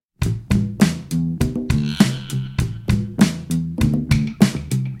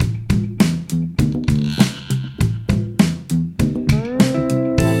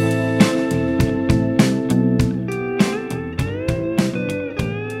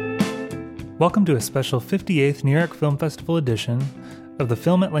Welcome to a special 58th New York Film Festival edition of the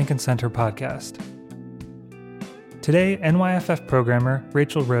Film at Lincoln Center podcast. Today, NYFF programmer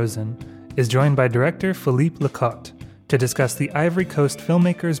Rachel Rosen is joined by director Philippe Lecotte to discuss the Ivory Coast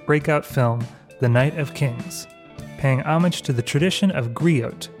filmmaker's breakout film, The Night of Kings. Paying homage to the tradition of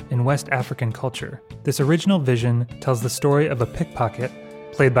griot in West African culture, this original vision tells the story of a pickpocket,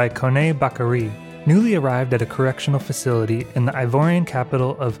 played by Kone Bakary, newly arrived at a correctional facility in the Ivorian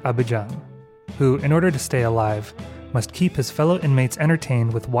capital of Abidjan, who, in order to stay alive, must keep his fellow inmates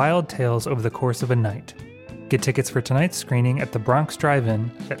entertained with wild tales over the course of a night. Get tickets for tonight's screening at the Bronx Drive-In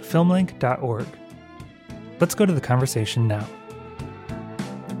at filmlink.org. Let's go to the conversation now.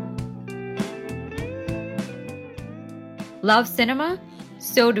 Love cinema?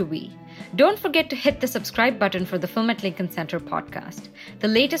 So do we. Don't forget to hit the subscribe button for the Film at Lincoln Center podcast. The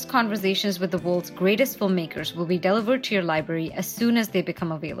latest conversations with the world's greatest filmmakers will be delivered to your library as soon as they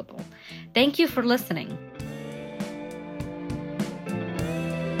become available. Thank you for listening.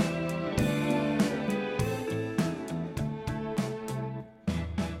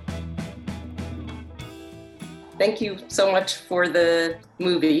 Thank you so much for the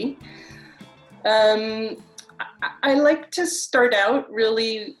movie. I like to start out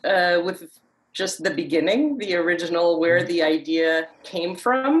really with just the beginning, the original, where the idea came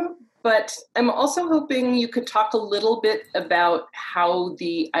from. But I'm also hoping you could talk a little bit about how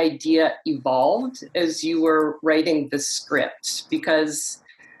the idea evolved as you were writing the script, because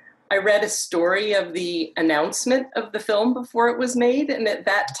I read a story of the announcement of the film before it was made. And at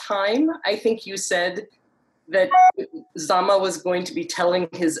that time, I think you said that Zama was going to be telling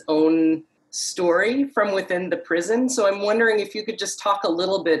his own story from within the prison. So I'm wondering if you could just talk a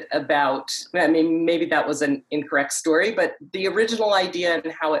little bit about, I mean, maybe that was an incorrect story, but the original idea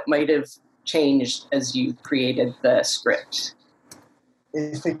and how it might have changed as you created the script.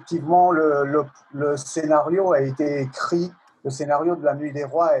 Effectivement, le scénario a été écrit. Le scénario de La Nuit des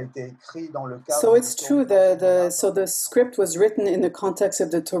Rois a été écrit dans le cadre. So it's true. So the script was written in the context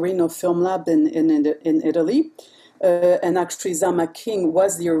of the Torino Film Lab in Italy. And actually, Zama King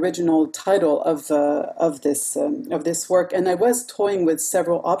was the original title of this work. And I was toying with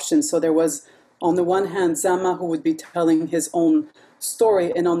several options. So there was, on the one hand, Zama, who would be telling his own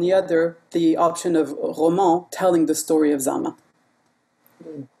story, and on the other, the option of Roman telling the story of Zama.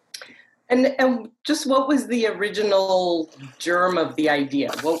 And just what was the original germ of the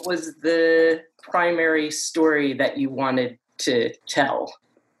idea? What was the primary story that you wanted to tell?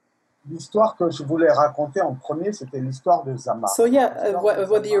 L'histoire que je voulais raconter en premier, c'était l'histoire de Zama. So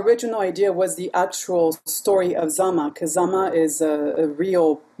what the original idea was the actual story of Zama, because Zama is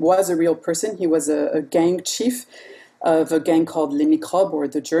was a real person. He was a gang chief of a gang called Les Microbes, or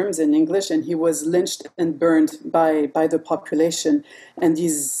the Germs in English, and he was lynched and burned by the population. And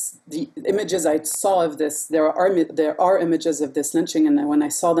the images I saw of this, there are images of this lynching, and when I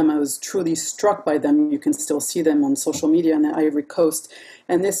saw them, I was truly struck by them. You can still see them on social media in the Ivory Coast.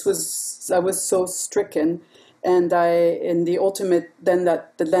 And I was so stricken, and in the ultimate, then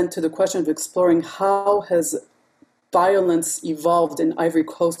that led to the question of exploring how has violence evolved in Ivory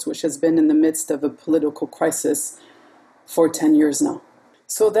Coast, which has been in the midst of a political crisis for 10 years now.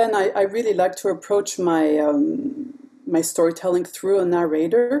 So then I really like to approach my storytelling through a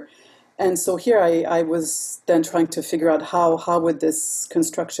narrator. And so here I was then trying to figure out how would this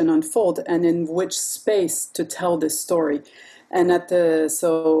construction unfold and in which space to tell this story. And at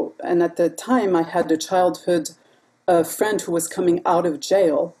the time, I had a childhood friend who was coming out of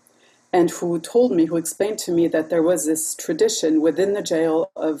jail, and who explained to me that there was this tradition within the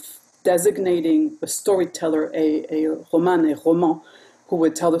jail of designating a storyteller, a roman, who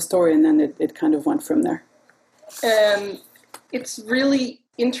would tell the story, and then it kind of went from there. It's really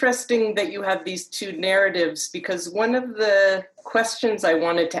interesting that you have these two narratives, because one of the questions I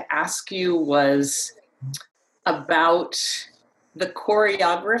wanted to ask you was about the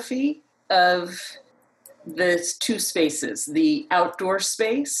choreography of the two spaces, the outdoor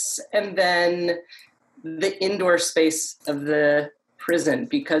space and then the indoor space of the prison,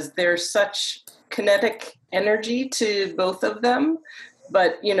 because there's such kinetic energy to both of them.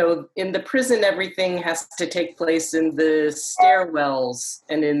 But, you know, in the prison, everything has to take place in the stairwells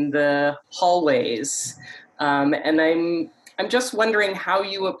and in the hallways. And I'm just wondering how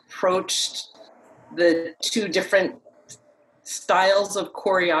you approached the two different styles of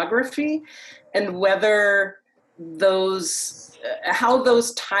choreography and whether how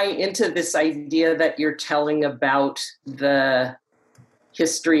those tie into this idea that you're telling about the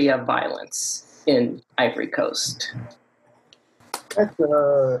history of violence in Ivory Coast.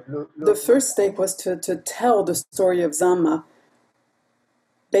 The first step was to tell the story of Zama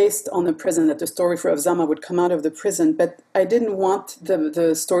based on the prison, that the story of Zama would come out of the prison, but I didn't want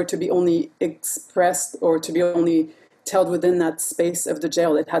the story to be only expressed or to be only told within that space of the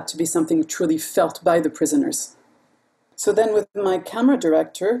jail. It had to be something truly felt by the prisoners. So then with my camera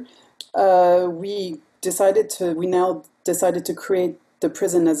director, we now decided to create the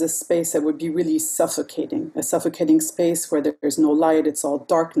prison as a space that would be really suffocating, a suffocating space where there's no light, it's all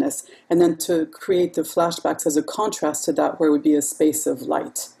darkness, and then to create the flashbacks as a contrast to that where it would be a space of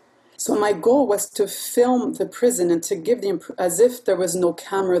light. So my goal was to film the prison and to give as if there was no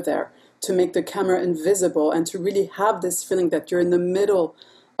camera there, to make the camera invisible and to really have this feeling that you're in the middle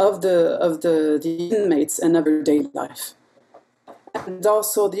of the inmates and everyday life. And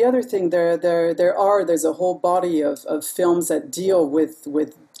also the other thing, there's a whole body of films that deal with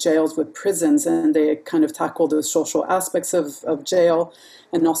jails, with prisons, and they kind of tackle the social aspects of jail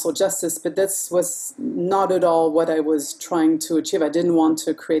and also justice. But this was not at all what I was trying to achieve. I didn't want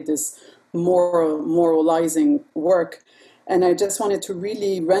to create this moralizing work. And I just wanted to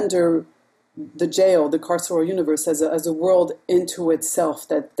really render the jail, the carceral universe, as a world into itself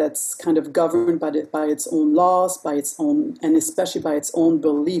that's kind of governed by its own laws, by its own, and especially by its own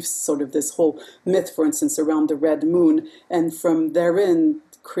beliefs. Sort of this whole myth, for instance, around the red moon, and from therein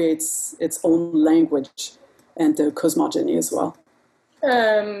creates its own language and the cosmogony as well.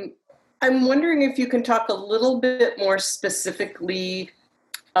 I'm wondering if you can talk a little bit more specifically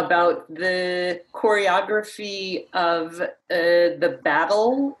about the choreography of the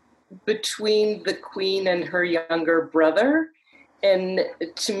battle between the queen and her younger brother. And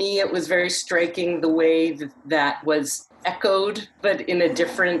to me, it was very striking the way that was echoed, but in a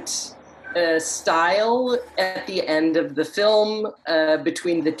different style at the end of the film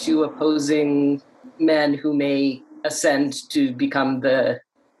between the two opposing men who may ascend to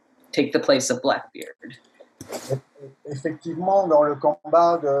take the place of Blackbeard. Effectivement, dans le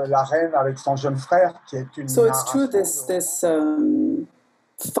combat de la reine avec son jeune frère, qui est une So it's true, this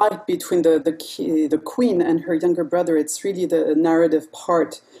fight between the queen and her younger brother, it's really the narrative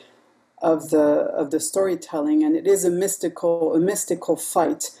part of the storytelling, and it is a mystical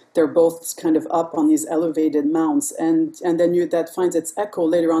fight. They're both kind of up on these elevated mounts, and then that finds its echo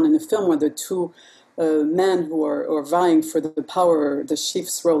later on in the film, where the two men who are vying for the power, the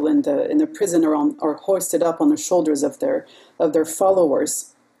chief's role in the prison, are hoisted up on the shoulders of their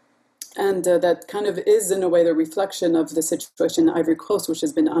followers. And that kind of is, in a way, the reflection of the situation in Ivory Coast, which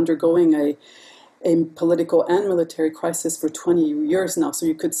has been undergoing a political and military crisis for 20 years now. So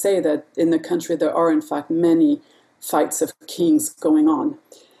you could say that in the country there are, in fact, many fights of kings going on.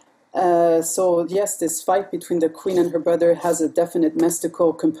 So yes, this fight between the queen and her brother has a definite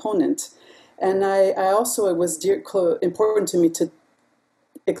mystical component. And I also, it was important to me to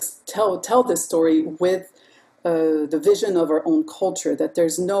tell this story with the vision of our own culture, that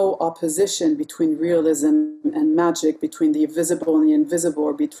there's no opposition between realism and magic, between the visible and the invisible,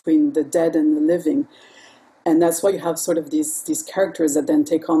 or between the dead and the living. And that's why you have sort of these characters that then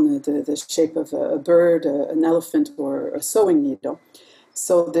take on the shape of a bird, an elephant, or a sewing needle.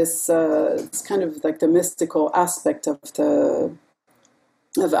 So this it's kind of like the mystical aspect of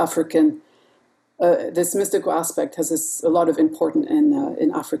African. This mystical aspect has a lot of importance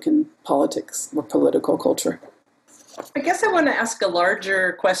in African politics or political culture. I guess I want to ask a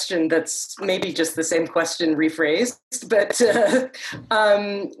larger question that's maybe just the same question rephrased, but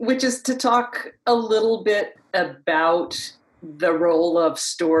which is to talk a little bit about the role of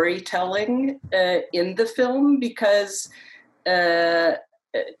storytelling in the film, because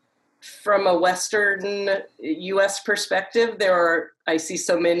from a Western U.S. perspective, I see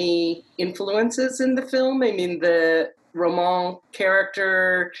so many influences in the film. I mean, the Roman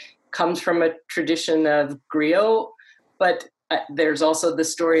character comes from a tradition of griot, but there's also the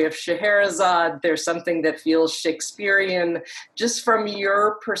story of Scheherazade. There's something that feels Shakespearean. Just from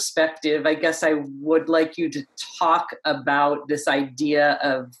your perspective, I guess I would like you to talk about this idea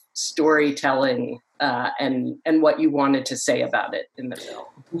of storytelling and what you wanted to say about it in the film.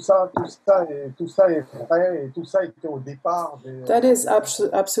 Tout ça est vrai, et tout ça était au départ. That is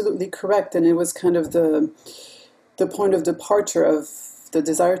absolutely correct, and it was kind of the point of departure of the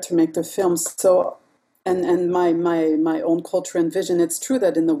desire to make the film. So, and my own culture and vision. It's true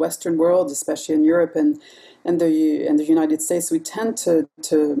that in the Western world, especially in Europe and the United States, we tend to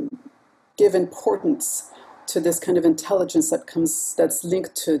give importance to this kind of intelligence that's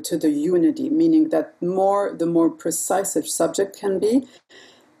linked to the unity, meaning that the more precise a subject can be,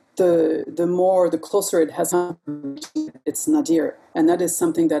 the closer it has its nadir. And that is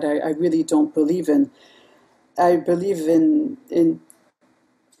something that I really don't believe in. I believe in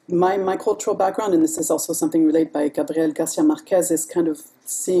my cultural background, and this is also something related by Gabriel Garcia Marquez, is kind of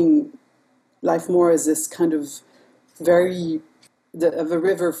seeing life more as this kind of of a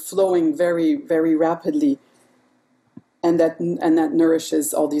river flowing very, very rapidly, and that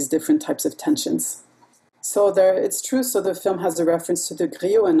nourishes all these different types of tensions. So it's true. So the film has a reference to the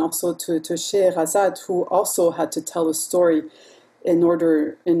griot and also to Scheherazade, who also had to tell a story in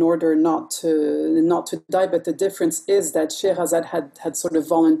order not to die. But the difference is that Scheherazade had sort of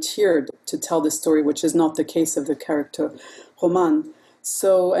volunteered to tell the story, which is not the case of the character Roman.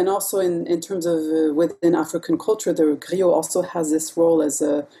 So, and also in terms of within African culture, the griot also has this role as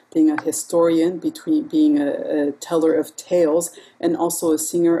being a historian, between being a teller of tales and also a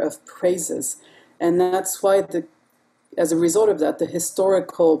singer of praises. And that's why, as a result of that, the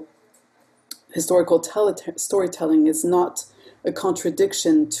historical storytelling is not a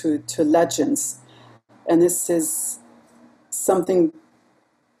contradiction to legends. And this is something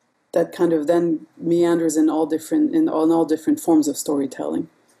that kind of then meanders in all different forms of storytelling,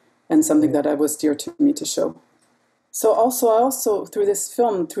 and something that was dear to me to show. So I also through this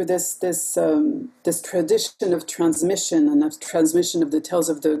film, through this tradition of transmission and of transmission of the tales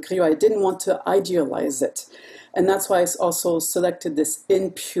of the griot, I didn't want to idealize it, and that's why I also selected this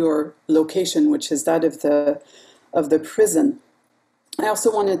impure location, which is that of the prison. I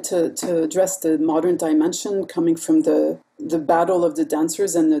also wanted to address the modern dimension coming from the battle of the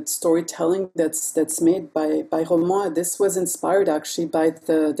dancers and the storytelling that's made by Roman. This was inspired actually by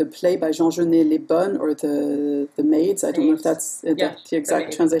the play by Jean Genet, Les Bonnes, or the Maids. I don't know if that's the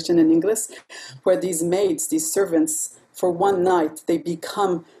exact translation in English, where these maids, these servants, for one night they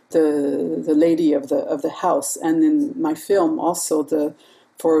become the lady of the house. And in my film also,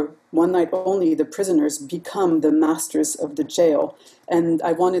 for one night only, the prisoners become the masters of the jail. And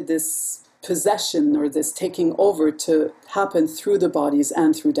I wanted this possession or this taking over to happen through the bodies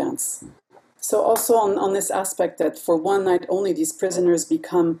and through dance. So also on this aspect that for one night only these prisoners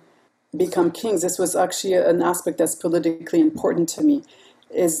become kings, this was actually an aspect that's politically important to me,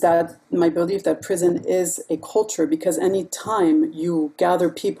 is that my belief that prison is a culture, because any time you gather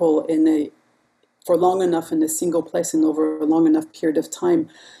people for long enough in a single place and over a long enough period of time,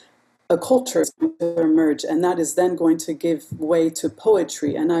 a culture is going to emerge, and that is then going to give way to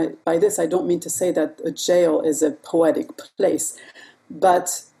poetry. And by this, I don't mean to say that a jail is a poetic place,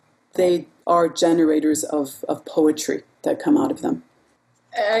 but they are generators of poetry that come out of them.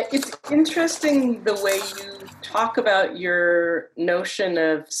 It's interesting the way you talk about your notion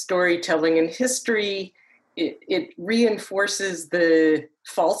of storytelling and history. It reinforces the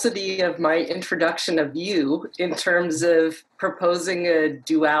falsity of my introduction of you in terms of proposing a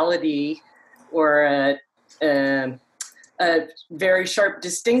duality or a very sharp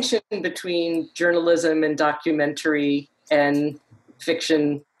distinction between journalism and documentary and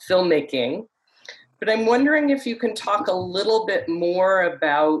fiction filmmaking. But I'm wondering if you can talk a little bit more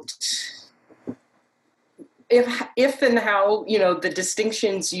about if and how, the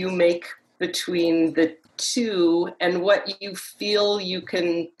distinctions you make between the two and what you feel you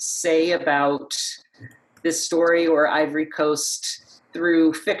can say about this story or Ivory Coast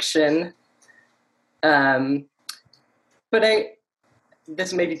through fiction.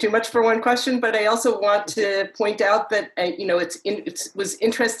 This may be too much for one question, but I also want to point out that, it was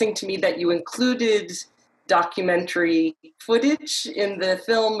interesting to me that you included documentary footage in the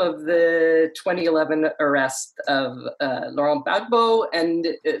film of the 2011 arrest of Laurent Gbagbo.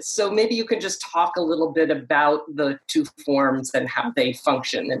 And so maybe you could just talk a little bit about the two forms and how they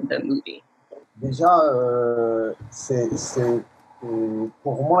function in the movie. Déjà,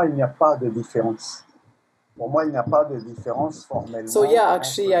 pour moi, il n'y a pas de différence. Pour moi, il n'y a pas de différence formellement. So yeah,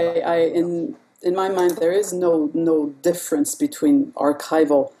 actually, in my mind, there is no difference between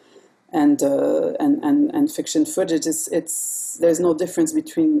archival and fiction footage. There's no difference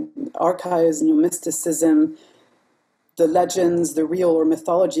between archives, mysticism, the legends, the real or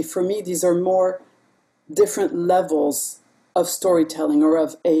mythology. For me, these are more different levels of storytelling or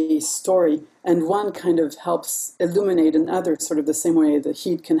of a story, and one kind of helps illuminate another, sort of the same way the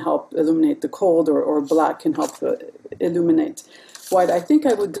heat can help illuminate the cold, or black can help illuminate white. I think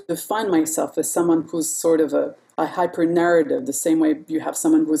I would define myself as someone who's sort of a hyper-narrative, the same way you have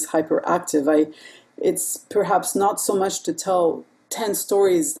someone who's hyperactive. It's perhaps not so much to tell 10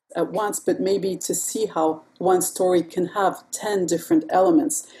 stories at once, but maybe to see how one story can have 10 different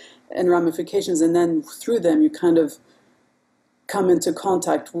elements and ramifications, and then through them you kind of come into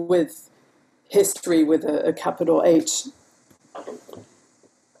contact with history with a capital H.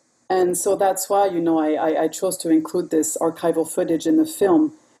 And so that's why, I chose to include this archival footage in the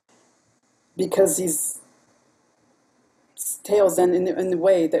film, because tales, and in the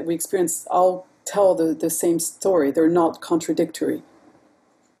way that we experience, all tell the same story. They're not contradictory.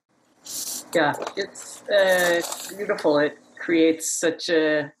 Yeah, it's beautiful. It creates such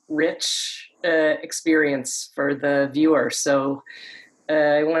a rich experience for the viewer. So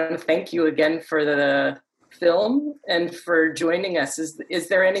I want to thank you again for the film and for joining us. Is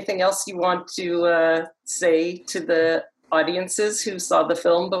there anything else you want to say to the audiences who saw the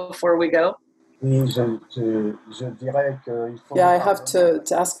film before we go? Et je dirais qu'il faut Yeah, me I have pardonner.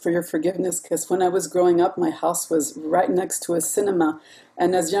 to ask for your forgiveness, because when I was growing up, my house was right next to a cinema.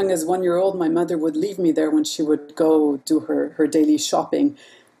 And as young as 1 year old, my mother would leave me there when she would go do her daily shopping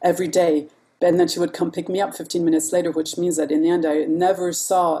every day. And then she would come pick me up 15 minutes later, which means that in the end, I never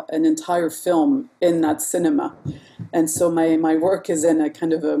saw an entire film in that cinema. And so my work is in a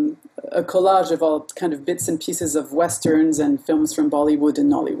kind of a collage of all kind of bits and pieces of Westerns and films from Bollywood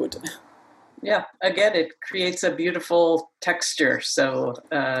and Nollywood. Yeah, again, it creates a beautiful texture. So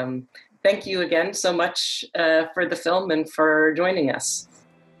thank you again so much for the film and for joining us.